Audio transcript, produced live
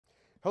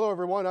Hello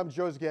everyone, I'm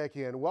Joe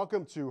Zgacki and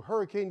welcome to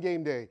Hurricane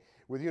Game Day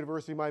with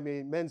University of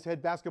Miami men's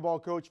head basketball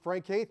coach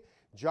Frank Haith.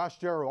 Josh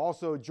Darrow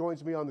also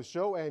joins me on the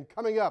show, and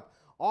coming up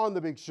on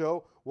the big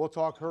show, we'll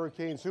talk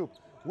Hurricanes hoop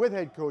with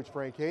head coach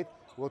Frank Haith.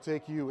 We'll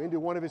take you into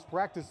one of his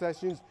practice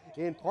sessions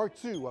in part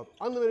 2 of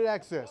Unlimited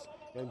Access,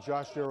 and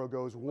Josh Darrow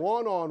goes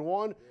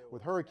one-on-one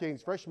with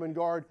Hurricanes freshman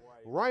guard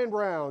Ryan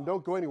Brown.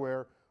 Don't go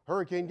anywhere.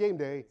 Hurricane Game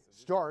Day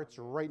starts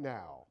right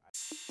now.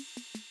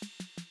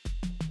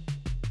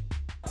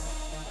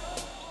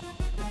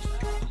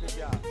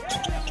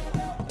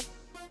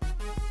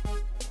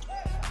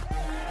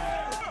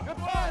 Good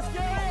pass,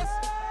 guys!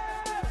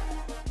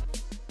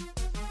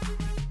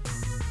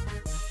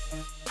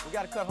 We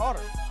gotta cut harder.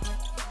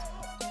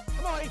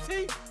 Come on,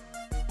 AT!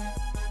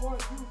 1,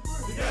 2,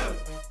 3. Together!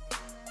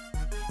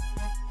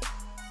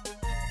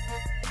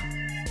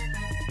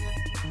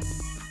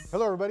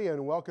 Hello everybody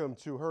and welcome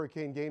to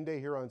Hurricane Game Day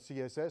here on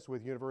CSS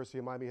with University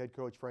of Miami head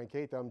coach Frank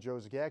Haith. I'm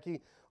Joe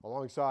Zgacki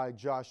alongside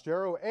Josh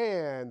Darrow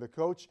and the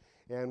coach,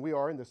 and we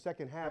are in the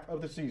second half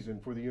of the season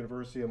for the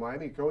University of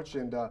Miami, coach,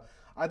 and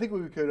I think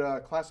we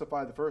could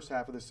classify the first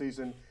half of the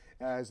season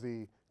as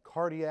the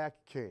Cardiac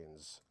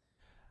Kings.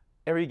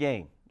 Every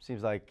game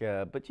seems like,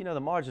 but you know,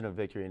 the margin of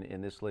victory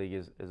in this league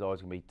is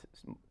always going to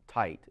be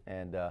tight,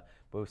 and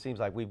but it seems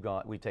like we've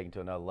taken to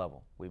another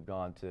level. We've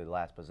gone to the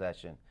last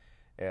possession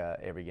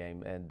every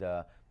game, and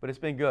but it's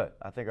been good.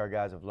 I think our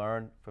guys have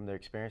learned from their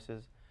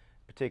experiences,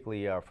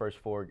 particularly our first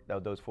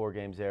those four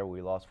games there where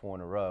we lost 4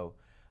 in a row.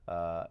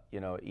 You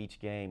know, each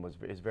game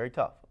is very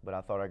tough, but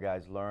I thought our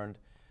guys learned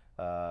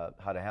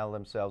how to handle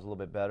themselves a little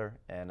bit better,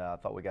 and I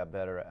thought we got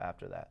better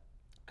after that.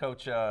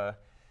 Coach, I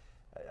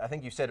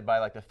think you said it by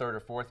like the third or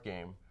fourth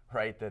game,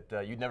 right,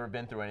 that you'd never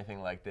been through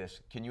anything like this.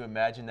 Can you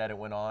imagine that it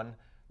went on,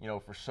 you know,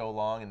 for so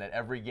long, and that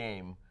every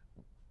game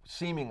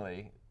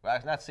seemingly, well,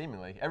 not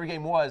seemingly, every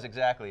game was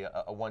exactly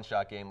a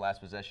one-shot game, last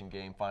possession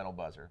game, final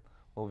buzzer?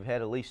 Well, we've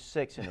had at least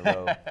 6 in a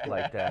row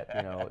like that.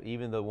 You know,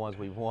 even the ones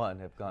we've won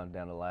have gone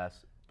down to the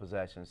last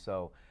possession.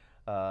 So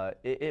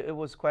it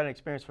was quite an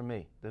experience for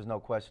me. There's no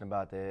question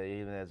about that,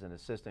 even as an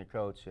assistant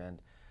coach,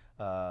 and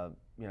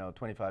you know,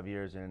 25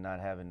 years and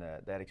not having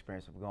that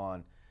experience of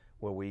gone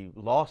where we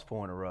lost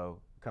 4 in a row,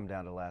 come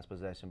down to the last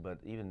possession. But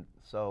even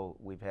so,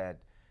 we've had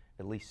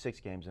at least 6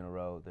 games in a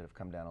row that have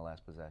come down to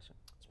last possession.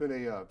 It's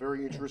been a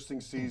very interesting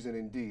season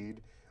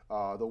indeed.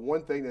 The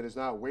one thing that has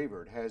not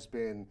wavered has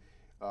been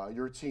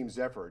your team's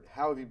effort.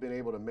 How have you been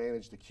able to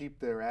manage to keep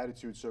their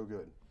attitude so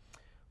good?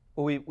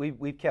 Well,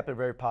 we've kept it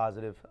very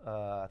positive.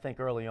 I think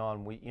early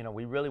on,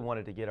 we really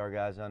wanted to get our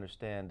guys to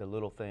understand the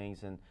little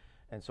things, and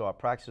so our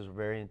practices were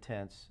very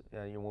intense.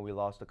 You know, when we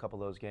lost a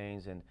couple of those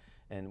games,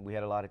 and we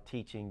had a lot of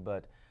teaching,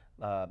 but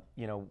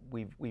you know,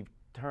 we've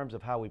in terms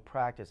of how we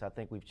practice, I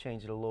think we've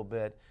changed it a little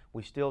bit.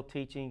 We're still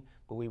teaching,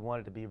 but we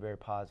wanted to be very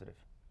positive.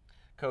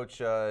 Coach,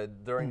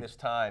 during this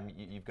time,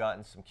 you've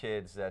gotten some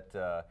kids that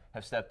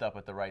have stepped up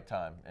at the right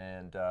time,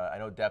 and I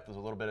know depth was a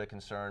little bit of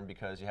concern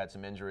because you had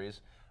some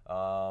injuries.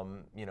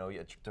 You know,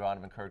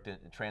 Donovan Kirk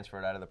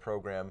transferred out of the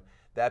program.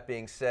 That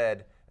being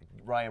said,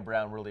 Ryan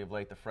Brown, really of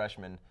late, the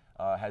freshman,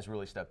 has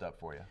really stepped up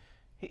for you.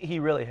 He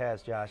really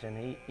has, Josh,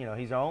 and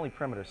he's our only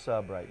perimeter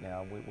sub right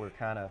now. We're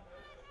kind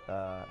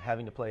of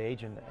having to play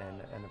agent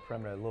and the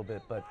perimeter a little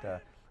bit, but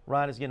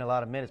Ryan is getting a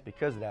lot of minutes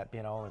because of that,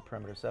 being our only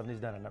perimeter sub, and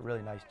he's done a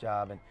really nice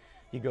job. And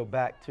you go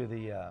back to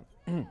the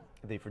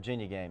the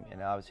Virginia game,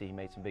 and obviously he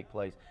made some big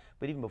plays.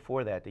 But even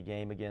before that, the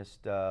game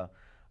against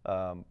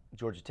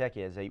Georgia Tech,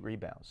 he has 8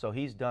 rebounds. So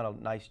he's done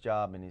a nice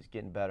job, and he's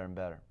getting better and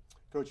better.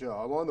 Coach,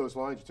 along those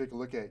lines, you take a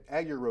look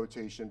at your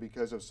rotation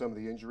because of some of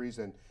the injuries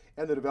and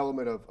the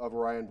development of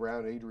Ryan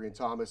Brown and Adrian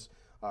Thomas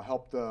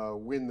helped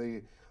win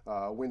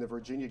the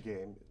Virginia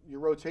game. Your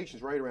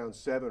rotation's right around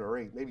 7 or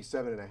 8, maybe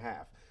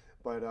 7.5.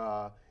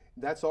 But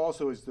that's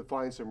also is to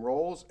find some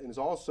roles, and has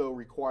also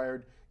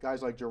required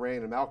guys like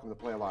Durant and Malcolm to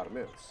play a lot of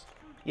minutes.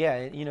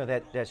 Yeah, you know,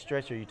 that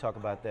stretcher you talk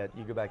about, that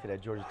you go back to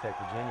that Georgia Tech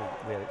Virginia,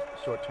 we had a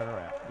short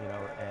turnaround, you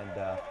know,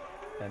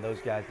 and those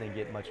guys didn't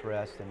get much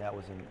rest, and that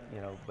was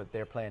you know, but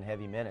they're playing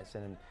heavy minutes,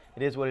 and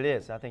it is what it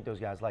is. I think those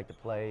guys like to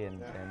play,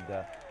 and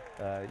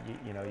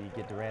you know, you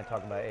get Durant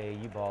talking about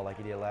AAU ball like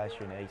he did last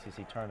year in the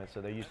ACC tournament, so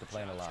they're used to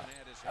playing a lot.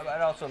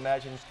 I'd also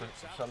imagine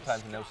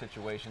sometimes in those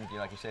situations, you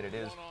know, like you said, it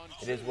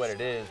is what it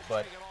is,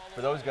 but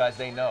for those guys,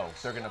 they know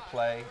they're going to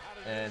play,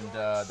 and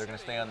they're going to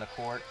stay on the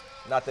court.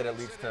 Not that it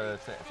leads to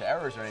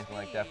errors or anything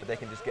like that, but they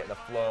can just get in a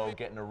flow,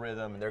 get in a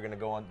rhythm, and they're going to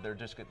go on.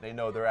 They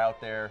know they're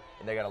out there,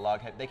 and they got a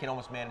log. They can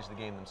almost manage the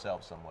game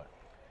themselves somewhat.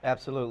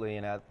 Absolutely,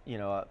 and you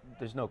know,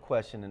 there's no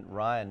question. And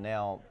Ryan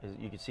now,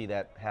 you can see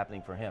that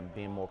happening for him,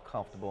 being more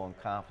comfortable and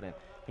confident.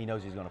 He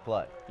knows he's going to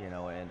play, you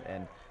know,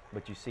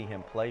 but you see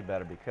him play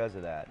better because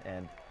of that.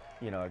 And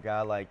you know, a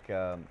guy like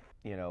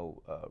you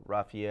know,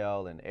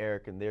 Raphael and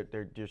Eric, and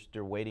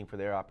they're waiting for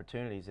their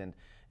opportunities, and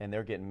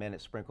they're getting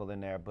minutes sprinkled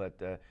in there. But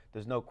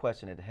there's no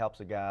question it helps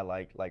a guy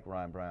like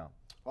Ryan Brown.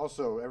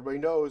 Also, everybody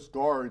knows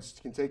guards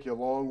can take you a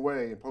long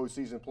way in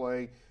postseason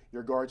play.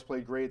 Your guards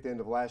played great at the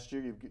end of last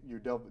year. You're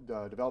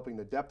developing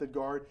the depth at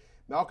guard.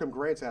 Malcolm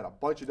Grant's had a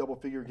bunch of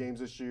double-figure games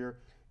this year.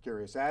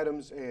 Garius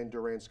Adams and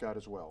Durant Scott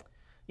as well.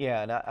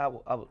 Yeah, and I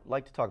would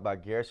like to talk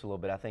about Garris a little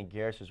bit. I think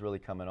Garris is really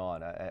coming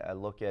on. I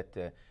look at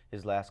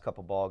his last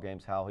couple ball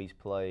games, how he's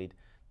played.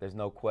 There's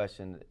no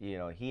question, you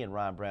know, he and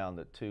Ryan Brown,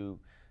 the two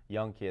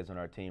young kids on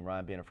our team,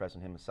 Ryan being a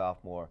freshman, him a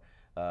sophomore,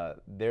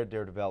 their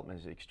development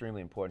is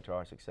extremely important to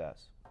our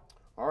success.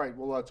 All right,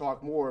 we'll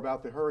talk more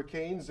about the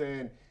Hurricanes,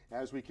 and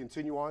as we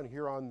continue on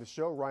here on the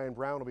show, Ryan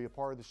Brown will be a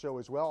part of the show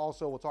as well.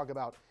 Also, we'll talk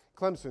about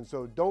Clemson,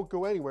 so don't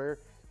go anywhere.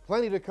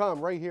 Plenty to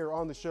come right here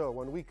on the show.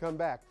 When we come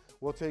back,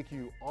 we'll take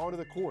you onto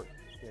the court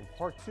in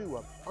part 2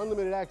 of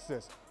Unlimited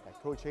Access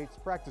at Coach Haith's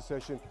practice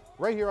session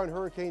right here on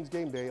Hurricanes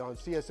Game Day on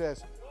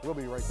CSS. We'll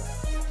be right back.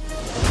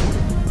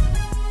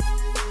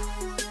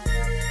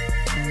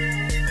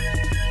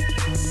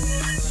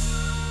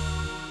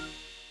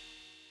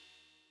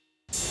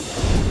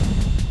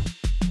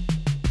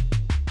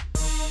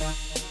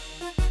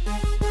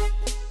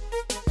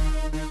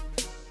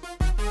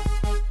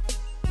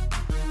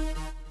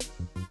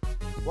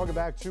 Welcome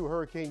back to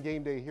Hurricane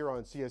Game Day here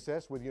on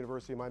CSS with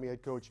University of Miami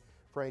head coach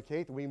Frank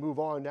Haith. We move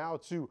on now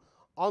to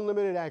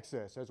Unlimited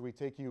Access as we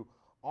take you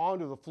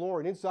onto the floor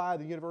and inside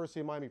the University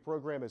of Miami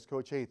program, as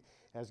Coach Haith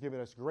has given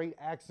us great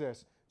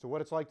access to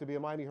what it's like to be a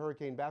Miami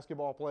Hurricane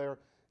basketball player.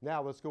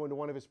 Now let's go into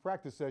one of his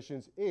practice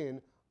sessions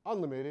in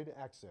Unlimited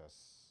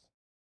Access.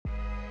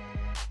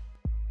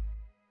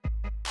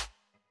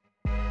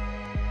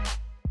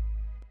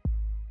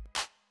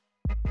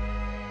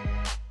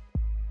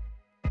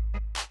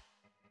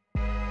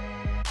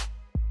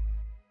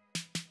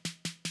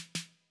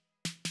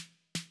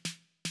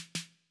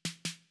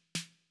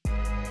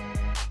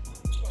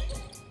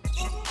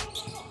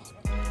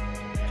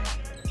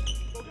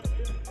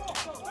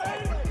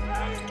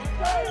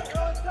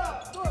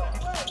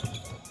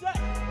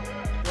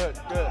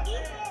 Good.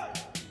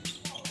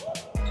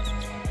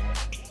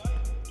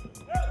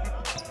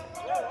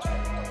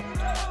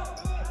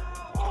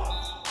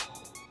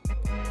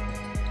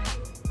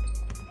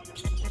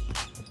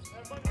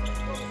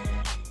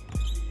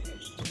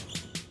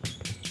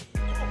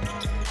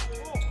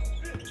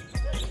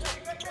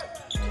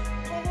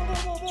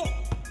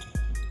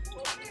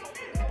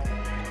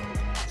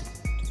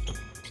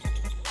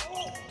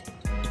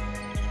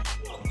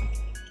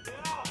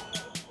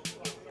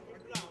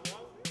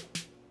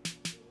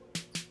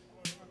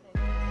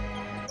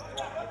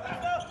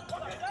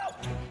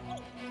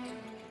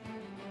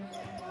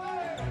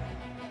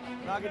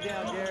 Knock it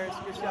down,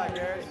 Garris. Good shot,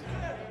 Garris.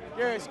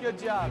 Garris, good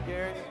job,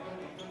 Garris.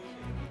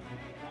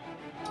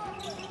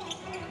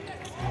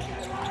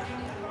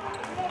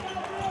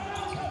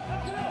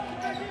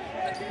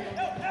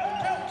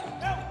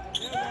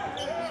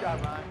 Good shot,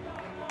 Ryan.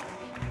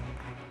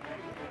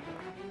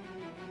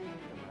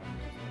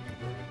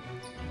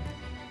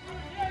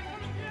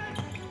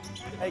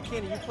 Hey,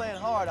 Kenny, you playing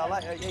hard. I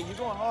like. Hey, you're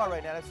going hard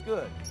right now. That's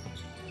good.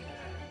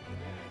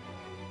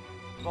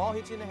 Ball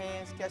hits you in the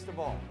hands. Catch the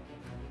ball.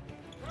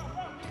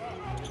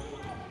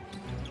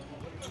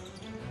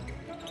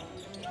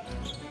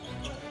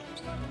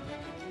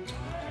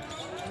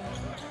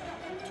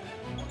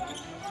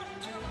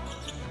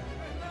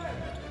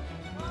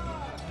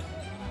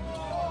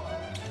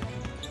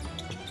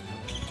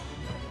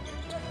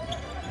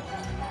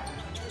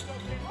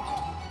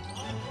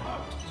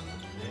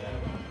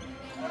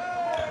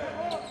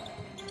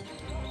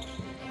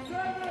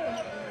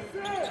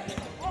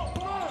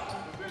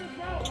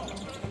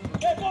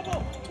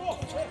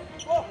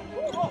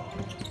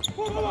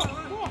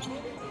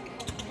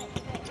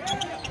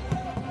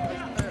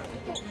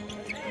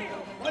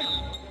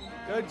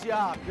 Good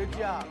job, good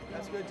job.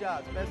 That's a good job.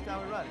 It's the best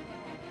time we run it.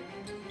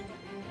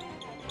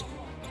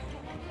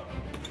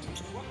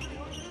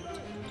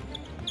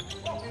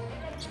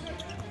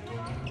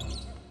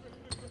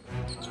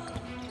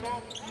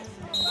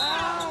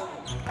 Ow!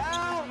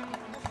 Ow!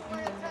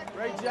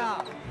 Great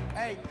job.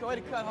 Hey, go ahead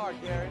and cut hard,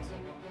 Garris.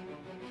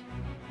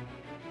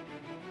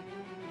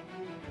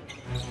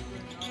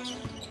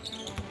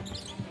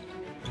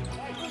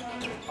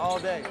 All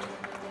day.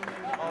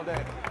 All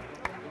day.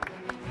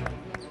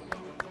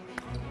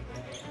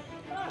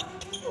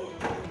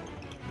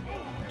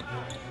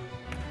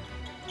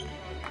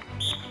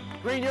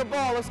 Green, your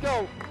ball. Let's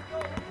go.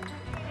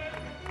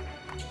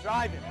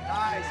 Driving.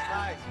 Nice,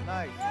 nice,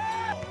 nice.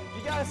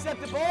 You got to set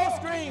the ball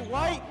screen,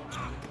 White.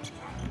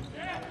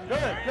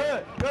 Good,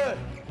 good, good.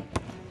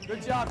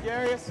 Good job,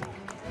 Darius. Good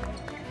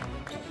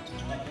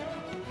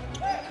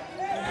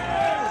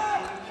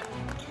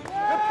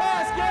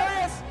pass,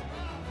 Darius.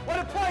 Way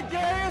to play,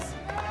 Darius.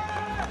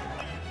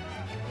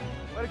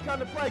 Way to come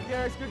to play,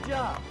 Darius. Good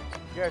job.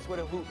 Darius, way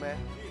to hoop, man.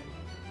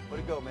 Way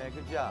to go, man.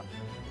 Good job.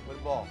 Way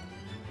to ball.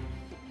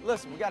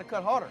 Listen, we got to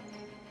cut harder.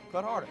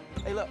 Cut harder.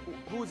 Hey, look,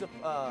 who's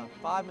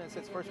 5 minutes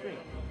since first screen?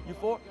 You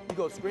four? You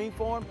go screen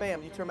for him,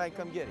 bam, you turn back and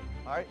come get it.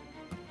 All right?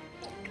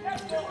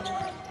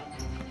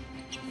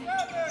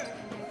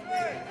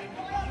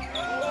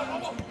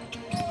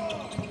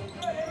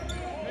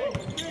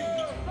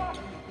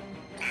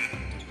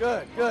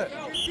 Good, good.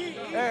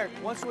 Eric,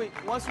 one sweep,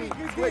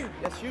 switch.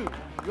 That's huge.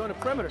 You're on the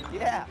perimeter.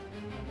 Yeah.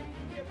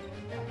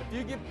 If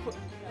you get put,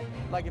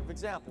 like, for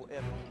example,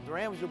 if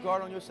Durant was your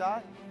guard on your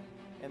side,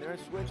 and they're in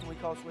switch, and we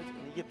call switch, and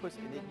you get pushed,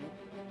 and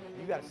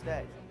you got to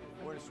stay.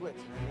 We're in a switch,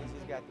 and that means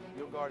he's got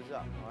your guard is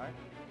up. All right.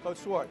 Coach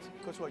Schwartz,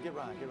 get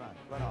Ryan,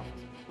 run off.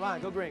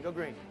 Ryan, go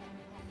green.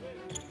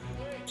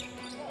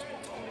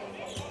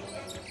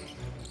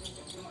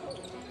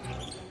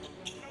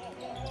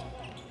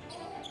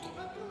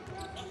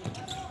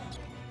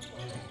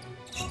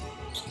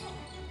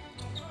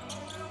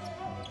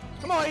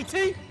 Come on, AT.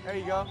 There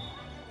you go. All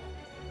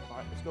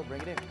right, let's go.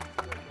 Bring it in.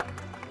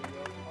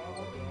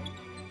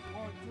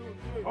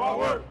 Hard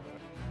work.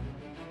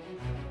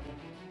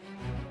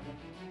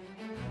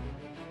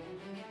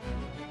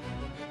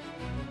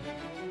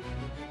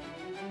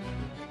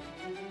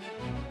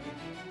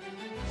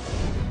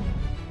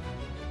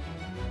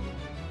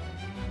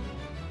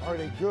 All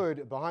right, a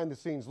good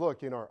behind-the-scenes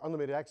look in our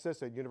unlimited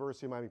access at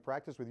University of Miami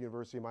practice with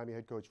University of Miami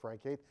head coach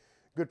Frank Haith.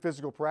 Good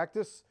physical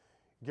practice.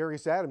 Gary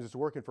Adams is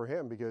working for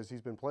him because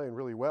he's been playing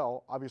really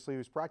well. Obviously, he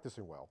was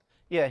practicing well.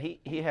 Yeah, he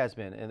has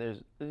been, and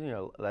there's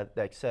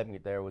that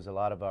segment there was a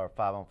lot of our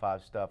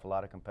 5-on-5 stuff, a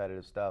lot of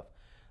competitive stuff,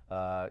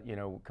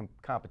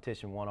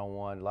 competition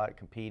one-on-one, a lot of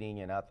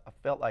competing, and I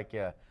felt like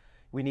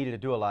we needed to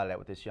do a lot of that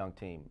with this young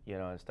team,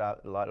 and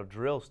stop a lot of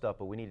drill stuff,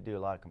 but we need to do a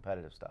lot of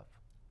competitive stuff.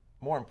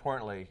 More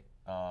importantly,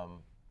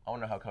 I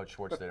want to know how Coach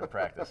Schwartz did in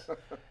practice.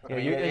 Yeah,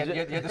 you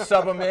had to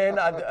sub him in.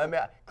 I mean,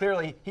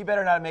 clearly, he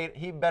better not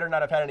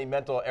have had any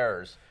mental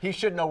errors. He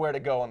should know where to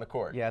go on the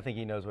court. Yeah, I think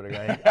he knows where to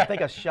go. I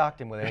think I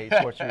shocked him with a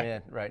Schwartz you're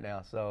in right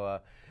now.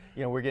 So,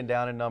 we're getting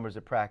down in numbers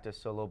at practice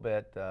so a little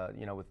bit.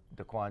 With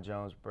Daquan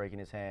Jones breaking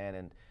his hand,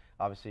 and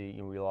obviously,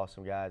 we lost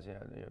some guys.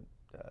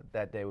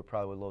 That day we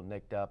probably were a little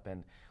nicked up,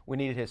 and we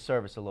needed his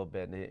service a little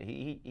bit.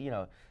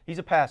 And he's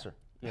a passer.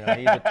 He's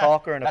a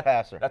talker and a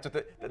passer. That's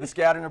what the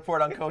scouting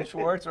report on Coach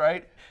Schwartz,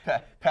 right?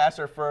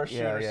 Passer first,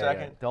 shooter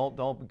second. Yeah.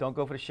 Don't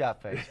go for the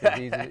shot fake.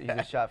 He's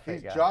a shot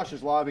fake guy. Josh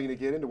is lobbying to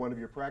get into one of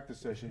your practice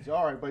sessions.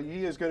 All right, but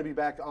he is going to be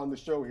back on the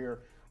show here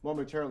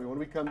momentarily. When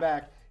we come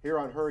back here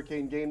on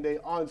Hurricane Game Day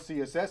on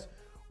CSS,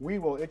 we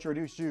will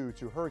introduce you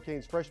to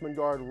Hurricanes freshman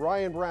guard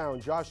Ryan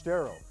Brown. Josh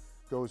Darrow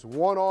goes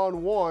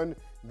one-on-one.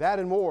 That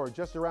and more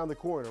just around the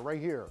corner right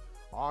here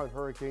on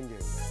Hurricane Game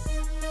Day.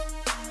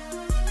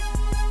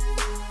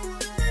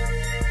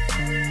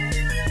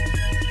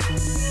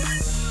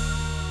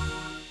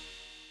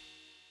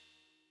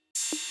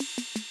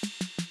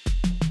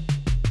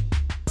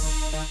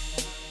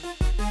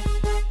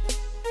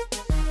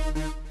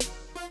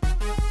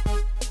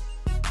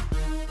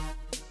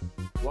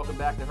 Welcome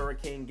back to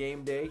Hurricane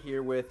Game Day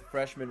here with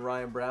freshman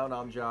Ryan Brown.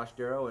 I'm Josh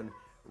Darrow, and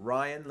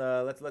Ryan,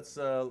 let's let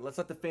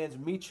the fans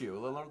meet you.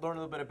 Learn a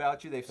little bit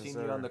about you. They've seen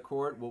you on the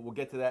court. We'll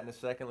get to that in a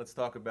second. Let's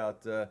talk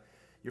about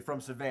you're from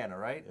Savannah,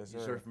 right? Yes, sir.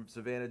 You're from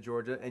Savannah,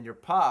 Georgia, and your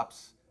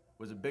pops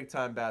was a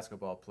big-time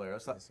basketball player.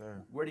 Yes,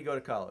 sir. Where did you go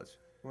to college?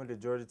 Went to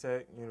Georgia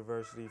Tech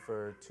University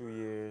for 2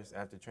 years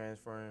after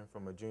transferring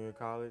from a junior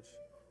college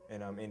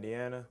in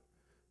Indiana,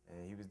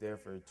 and he was there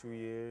for 2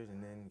 years,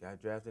 and then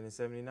got drafted in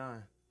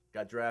 '79.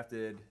 Got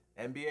drafted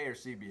NBA or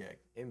CBA?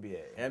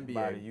 NBA.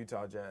 By the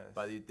Utah Jazz.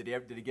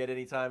 Did he get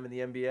any time in the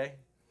NBA?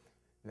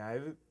 Nah, he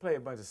played a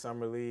bunch of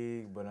summer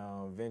league, but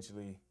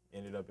eventually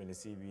ended up in the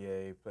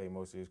CBA. Played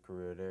most of his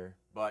career there.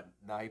 But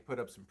now he put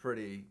up some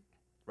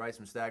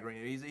some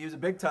staggering. He was a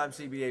big-time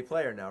CBA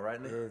player now,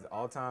 right? He is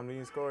all-time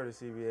leading scorer at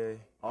the CBA.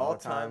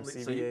 All-time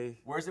CBA.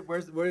 So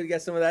where you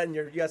got some of that in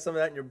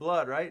your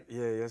blood, right?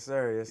 Yeah, yes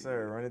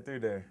sir. Running through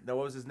there. Now,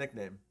 what was his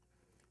nickname?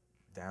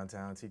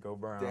 Downtown Tico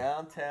Brown.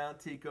 Downtown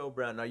Tico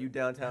Brown. Now, you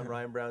downtown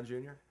Ryan Brown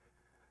Jr.?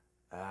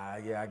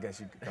 Yeah, I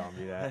guess you could call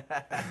me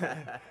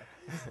that.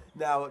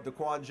 Now,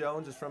 Daquan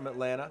Jones is from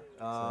Atlanta,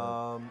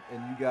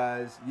 and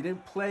you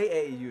didn't play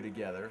AAU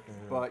together,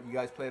 but you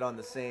guys played on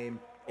the same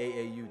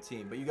AAU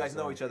team. But you guys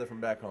know each other from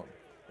back home.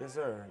 Yes,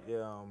 sir.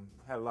 Yeah,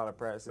 had a lot of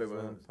practices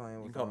when playing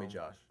with. You can call me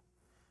Josh.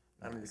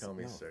 I don't need to call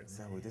me sir. This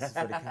is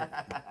for the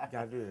you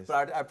gotta do this.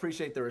 But I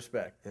appreciate the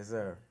respect. Yes,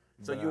 sir.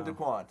 So you and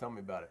Daquan, tell me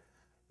about it.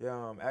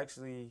 Yeah,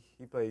 actually,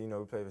 he played.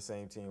 We played the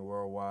same team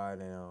worldwide,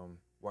 and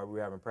while we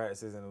were having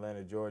practices in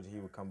Atlanta, Georgia, he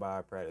would come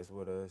by, practice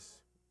with us,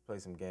 play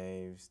some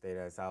games, stayed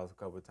at his house a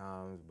couple of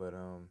times. But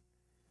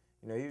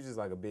he was just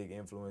like a big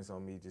influence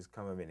on me, just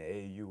coming in the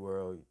AAU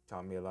world. He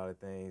taught me a lot of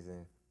things,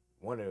 and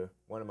one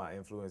of my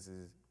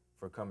influences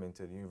for coming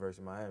to the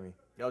University of Miami.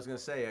 Yeah, I was gonna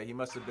say he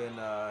must have been.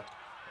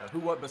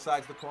 What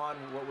besides Daquan?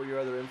 What were your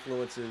other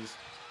influences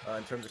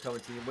in terms of coming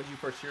to you? When did you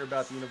first hear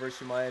about the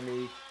University of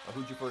Miami?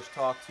 Who did you first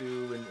talk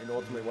to, and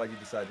ultimately why did you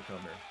decide to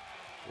come here?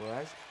 Well,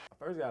 I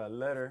first got a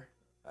letter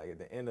at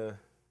the end of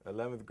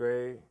 11th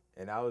grade,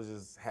 and I was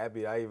just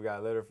happy I even got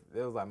a letter.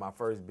 It was like my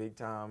first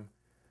big-time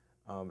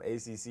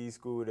ACC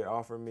school that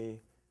offered me,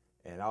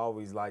 and I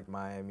always liked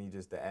Miami,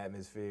 just the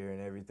atmosphere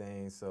and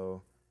everything.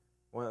 So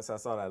once I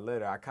saw that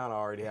letter, I kind of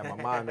already had my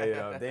mind made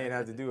up. They didn't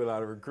have to do a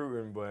lot of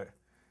recruiting, but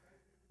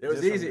It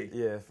was easy.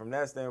 From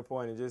that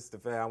standpoint, and just the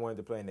fact I wanted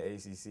to play in the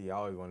ACC. I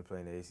always wanted to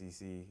play in the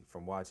ACC.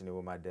 From watching it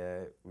with my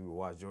dad, we would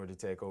watch Georgia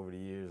Tech over the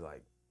years,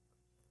 like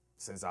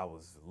since I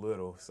was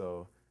little.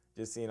 So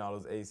just seeing all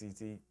those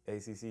ACC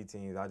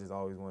teams, I just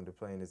always wanted to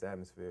play in this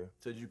atmosphere.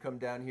 So did you come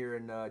down here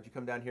and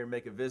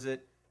make a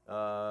visit?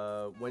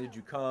 When did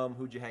you come?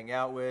 Who'd you hang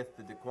out with?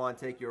 Did DeQuan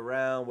take you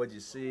around? What did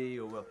you see?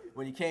 Or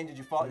when you came, did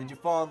you fall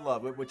in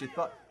love? What you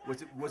thought?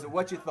 Was it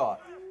what you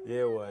thought?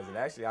 Yeah, it was. And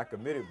actually, I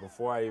committed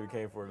before I even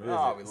came for a visit.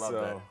 Oh, we love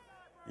that.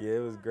 Yeah,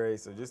 it was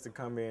great. So just to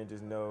come here and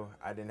just know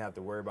I didn't have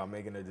to worry about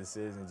making a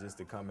decision, just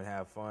to come and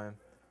have fun,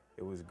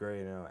 it was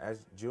great.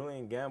 As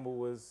Julian Gamble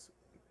was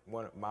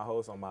one of my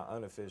hosts on my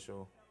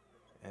unofficial,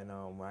 and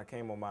when I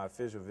came on my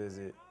official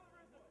visit,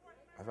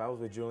 I was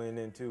with Julian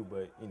then too,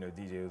 but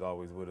DJ was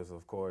always with us,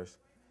 of course.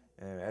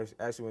 And I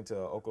actually went to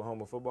an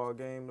Oklahoma football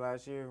game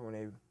last year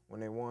when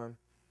they won.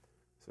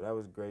 So that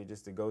was great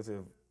just to go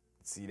to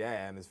see that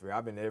atmosphere.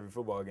 I've been to every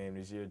football game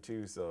this year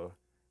too, so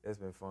that's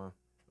been fun.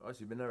 Oh, so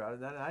you've been there?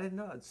 I didn't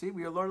know. See,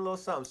 we learned a little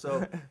something.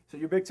 So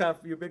you're big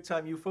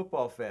time U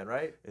football fan,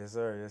 right? Yes,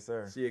 sir. Yes,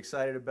 sir. So you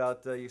excited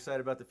about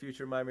the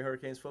future of Miami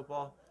Hurricanes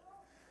football?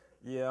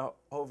 Yeah,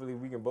 hopefully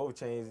we can both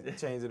change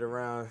it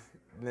around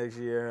next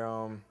year.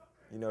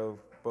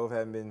 Both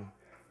haven't been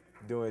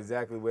doing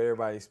exactly what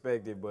everybody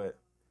expected, but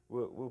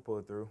we'll pull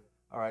it through.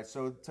 All right,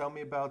 so tell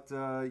me about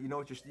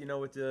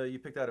you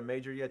picked out a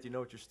major yet? Do you know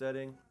what you're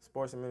studying?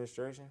 Sports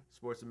administration.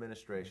 Sports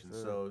administration.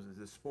 Yes, so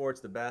the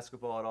sports, the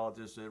basketball,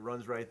 it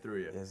runs right through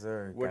you. Yes,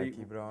 sir. Gotta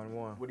keep it all in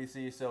one. What do you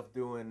see yourself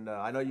doing?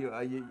 I know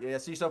you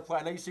see yourself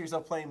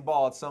playing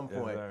ball at some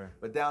point. Yes, sir.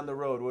 But down the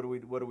road,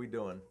 what are we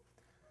doing?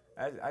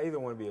 I either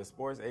want to be a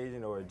sports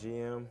agent or a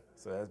GM.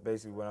 So that's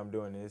basically what I'm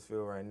doing in this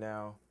field right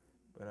now.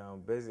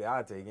 But basically,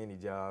 I'll take any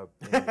job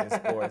in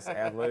sports,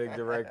 athletic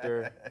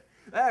director.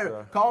 Hey,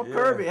 so, call yeah.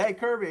 Kirby. Hey,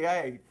 Kirby.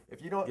 Hey,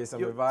 if you don't get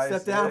some advice,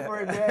 step down for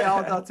a day,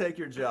 I'll take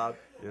your job.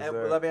 Yes, and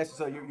sir. let me ask you.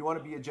 So you want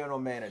to be a general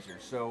manager.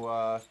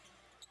 So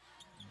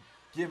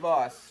give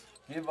us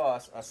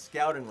a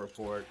scouting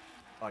report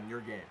on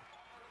your game.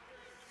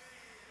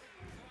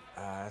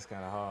 That's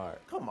kind of hard.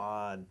 Come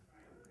on.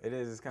 It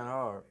is. It's kind of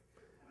hard.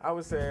 I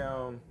would say,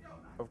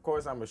 of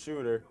course, I'm a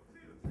shooter,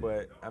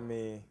 but I've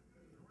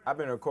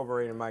been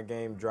incorporating my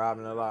game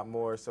driving a lot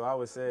more. So I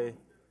would say,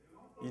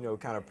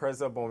 kind of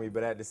press up on me,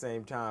 but at the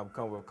same time,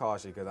 come with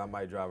caution because I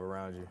might drive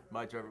around you.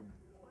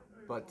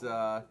 But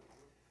I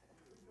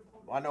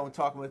know when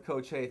talking with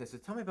Coach Haith, I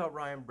said, tell me about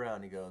Ryan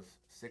Brown. He goes,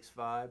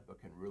 6'5", but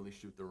can really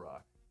shoot the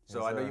rock. So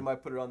Yes, I know sir. you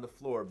might put it on the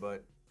floor,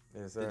 but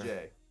Yes, the sir.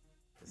 J.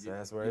 So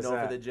that's where it's You know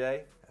at. for the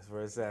J? That's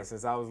where it's at.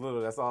 Since I was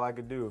little, that's all I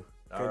could do.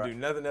 Couldn't do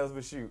nothing else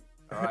but shoot.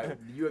 All right.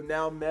 You have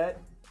now met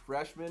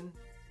freshman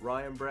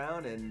Ryan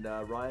Brown, and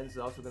Ryan's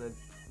also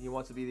he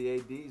wants to be the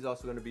AD. He's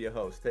also going to be a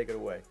host. Take it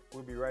away.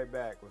 We'll be right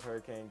back with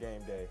Hurricane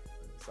Game Day.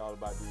 It's all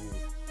about the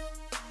youth.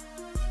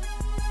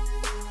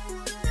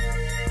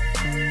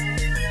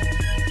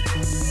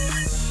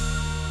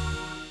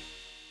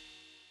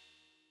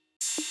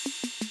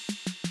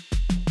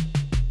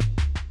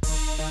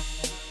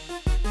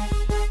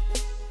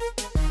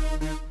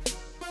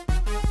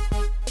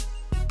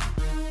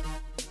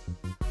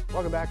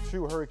 Welcome back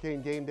to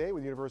Hurricane Game Day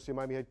with University of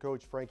Miami head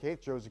coach Frank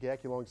Haith, Joe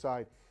Zagacki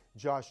alongside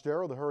Josh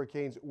Darrow. The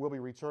Hurricanes will be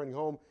returning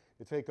home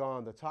to take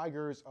on the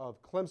Tigers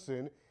of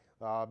Clemson.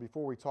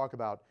 Before we talk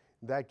about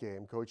that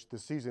game, Coach, the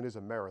season is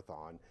a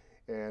marathon.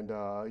 And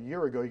a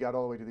year ago, you got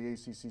all the way to the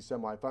ACC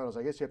semifinals.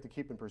 I guess you have to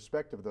keep in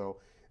perspective, though,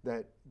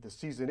 that the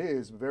season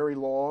is very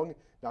long,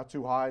 not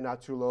too high,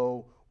 not too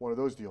low, one of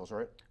those deals,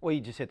 right? Well,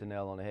 you just hit the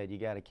nail on the head. You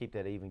got to keep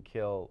that even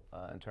kill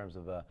in terms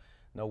of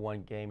no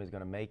one game is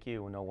going to make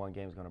you, and no one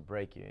game is going to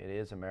break you. It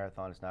is a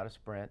marathon. It's not a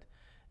sprint.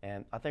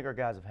 And I think our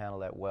guys have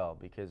handled that well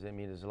because,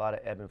 there's a lot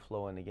of ebb and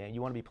flow in the game.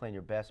 You want to be playing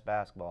your best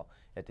basketball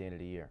at the end of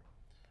the year.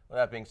 Well,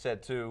 that being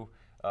said, too,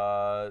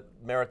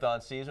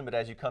 marathon season, but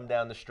as you come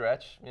down the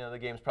stretch, the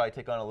games probably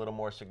take on a little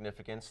more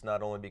significance,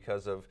 not only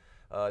because of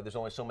there's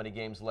only so many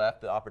games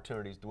left, the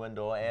opportunities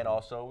dwindle, and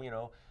also,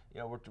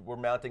 we're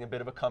mounting a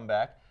bit of a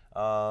comeback.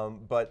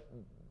 But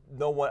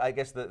no one, I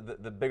guess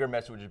the bigger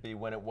message would be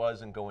when it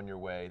wasn't going your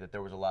way, that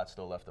there was a lot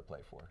still left to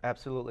play for.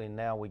 Absolutely, and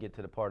now we get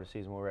to the part of the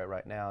season where we're at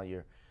right now.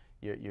 You're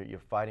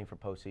fighting for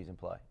postseason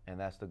play, and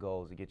that's the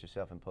goal, is to get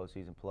yourself in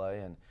postseason play.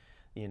 And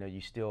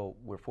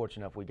we're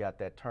fortunate enough we got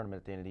that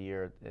tournament at the end of the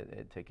year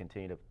to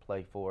continue to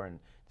play for, and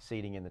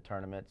seeding in the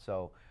tournament.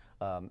 So,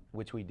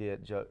 which we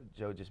did.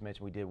 Joe just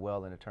mentioned we did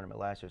well in the tournament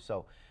last year.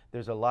 So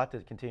there's a lot to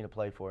continue to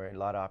play for and a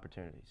lot of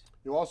opportunities.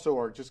 You also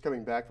are just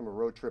coming back from a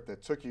road trip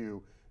that took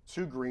you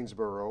to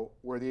Greensboro,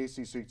 where the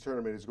ACC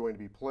tournament is going to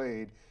be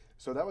played.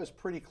 So that was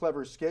pretty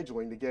clever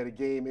scheduling to get a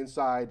game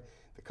inside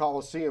the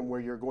Coliseum where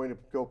you're going to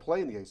go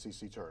play in the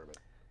ACC tournament.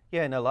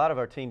 Yeah, and a lot of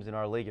our teams in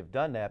our league have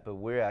done that, but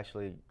we're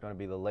actually going to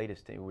be the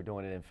latest team. We're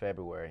doing it in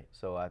February,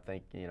 so I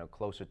think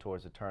closer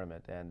towards the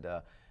tournament. And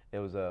it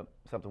was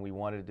something we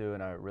wanted to do,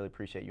 and I really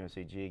appreciate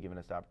UNCG giving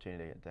us the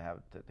opportunity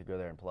to go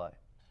there and play.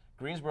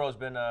 Greensboro's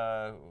been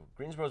a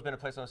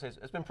place, I would say,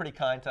 it's been pretty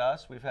kind to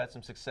us. We've had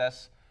some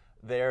success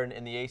there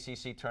in the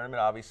ACC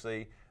tournament,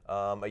 obviously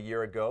a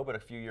year ago, but a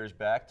few years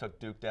back, took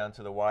Duke down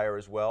to the wire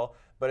as well.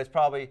 But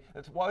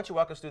why don't you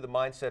walk us through the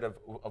mindset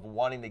of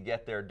wanting to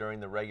get there during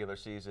the regular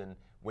season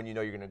when you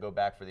know you're going to go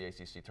back for the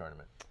ACC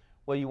tournament?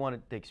 Well, you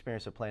wanted the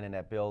experience of playing in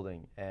that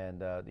building,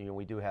 and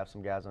we do have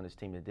some guys on this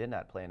team that did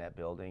not play in that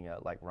building,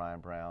 like Ryan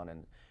Brown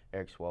and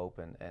Eric Swope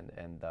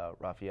and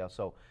Raphael.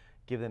 So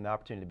give them the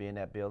opportunity to be in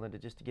that building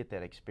just to get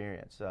that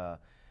experience.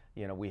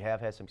 We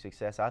have had some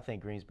success. I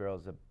think Greensboro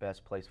is the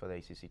best place for the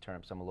ACC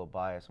tournament. So I'm a little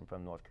biased. I'm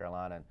from North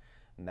Carolina,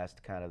 and that's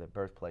kind of the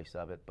birthplace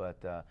of it.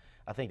 But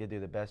I think they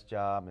do the best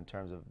job in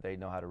terms of they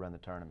know how to run the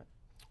tournament.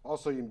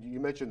 Also, you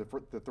mentioned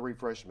the three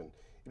freshmen.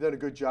 You've done a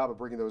good job of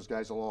bringing those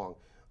guys along.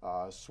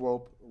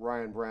 Swope,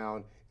 Ryan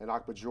Brown, and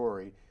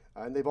Akbajori,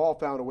 and they've all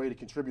found a way to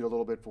contribute a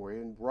little bit for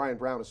you, and Ryan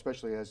Brown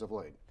especially as of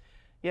late.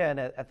 Yeah, and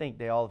I think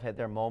they all have had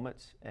their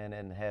moments and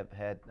have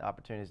had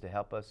opportunities to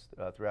help us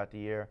throughout the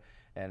year.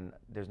 And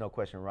there's no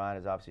question Ryan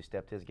has obviously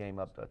stepped his game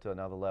up to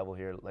another level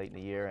here late in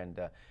the year.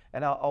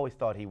 And I always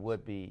thought he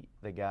would be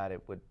the guy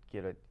that would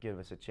give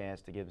us a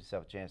chance to give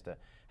himself a chance to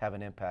have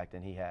an impact,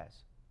 and he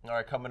has. All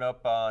right, coming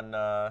up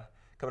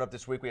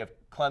this week we have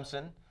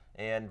Clemson.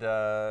 And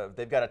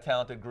they've got a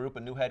talented group, a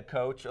new head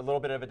coach, a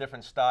little bit of a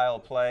different style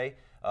of play.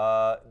 They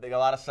got a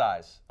lot of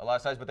size,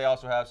 but they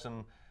also have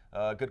some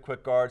good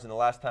quick guards. And the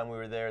last time we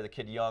were there, the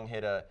kid Young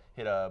hit a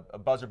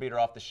buzzer beater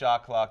off the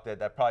shot clock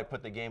that probably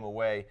put the game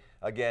away.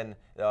 Again,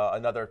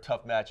 another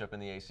tough matchup in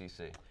the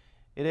ACC.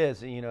 It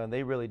is, and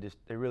they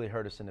really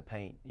hurt us in the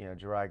paint.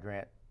 Jeriah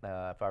Grant,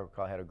 if I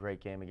recall, had a great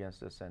game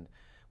against us, and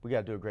we got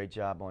to do a great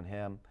job on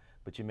him.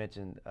 But you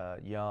mentioned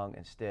Young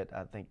and Stitt.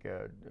 I think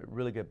a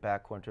really good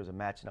backcourt in terms of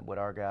matching up with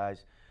our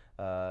guys.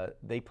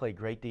 They play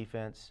great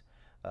defense,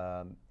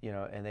 and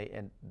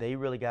they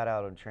really got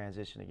out on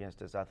transition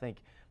against us. I think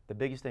the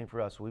biggest thing for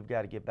us, we've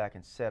got to get back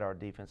and set our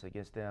defense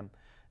against them,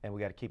 and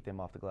we got to keep them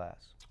off the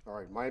glass. All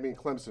right, Miami and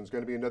Clemson is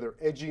going to be another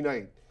edgy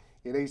night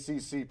in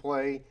ACC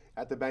play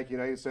at the Bank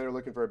United Center.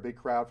 Looking for a big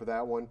crowd for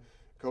that one.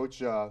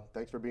 Coach,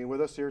 thanks for being with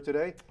us here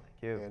today.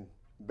 Thank you. And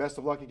best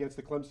of luck against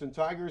the Clemson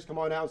Tigers. Come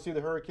on out and see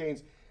the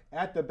Hurricanes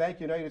at the Bank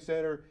United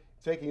Center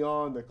taking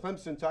on the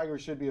Clemson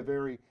Tigers. Should be a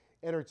very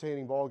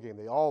entertaining ball game.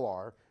 They all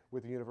are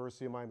with the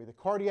University of Miami. The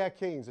Cardiac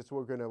Canes, that's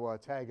what we're going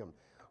to tag them.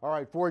 All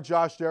right, for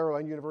Josh Darrow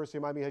and University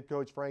of Miami head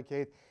coach Frank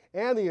Haith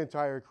and the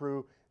entire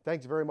crew,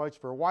 thanks very much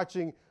for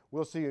watching.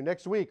 We'll see you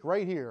next week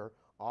right here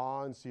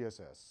on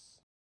CSS.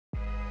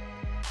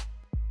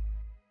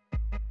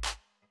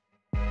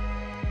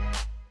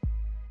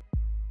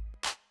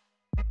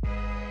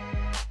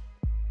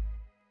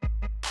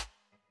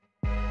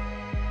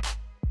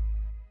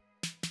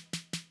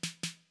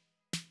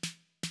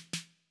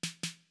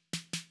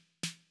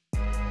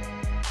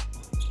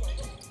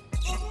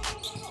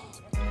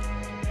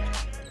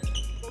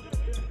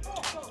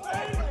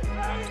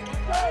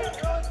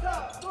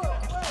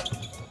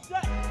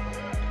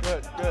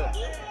 Good.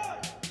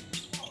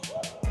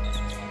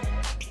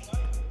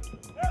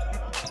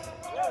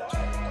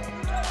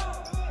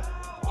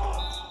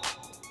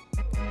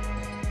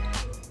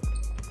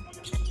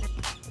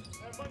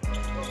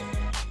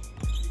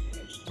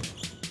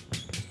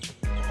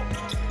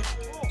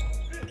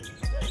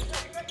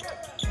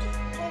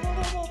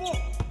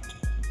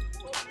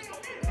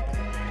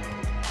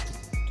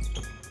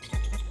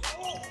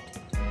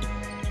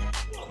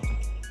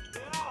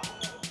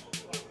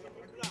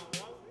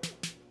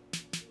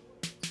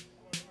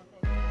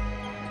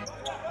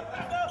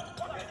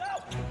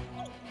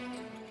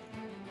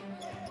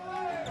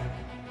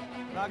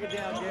 Knock it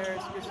down,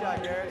 Garrett. Good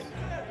shot, Garrett.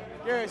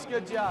 Garrett,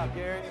 good job,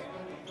 Garrett.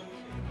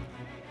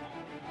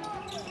 Good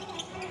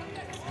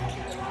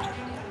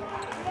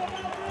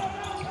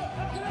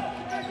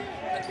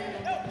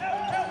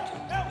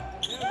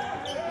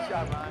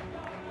shot, Ryan.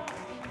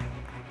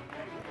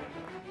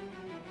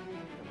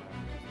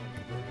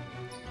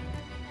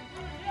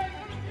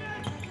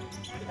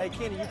 Hey,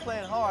 Kenny, you're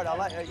playing hard. I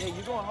like. Hey,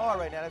 you're going hard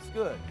right now. That's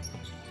good.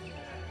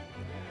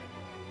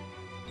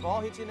 Ball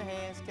hits you in the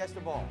hands. Catch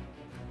the ball.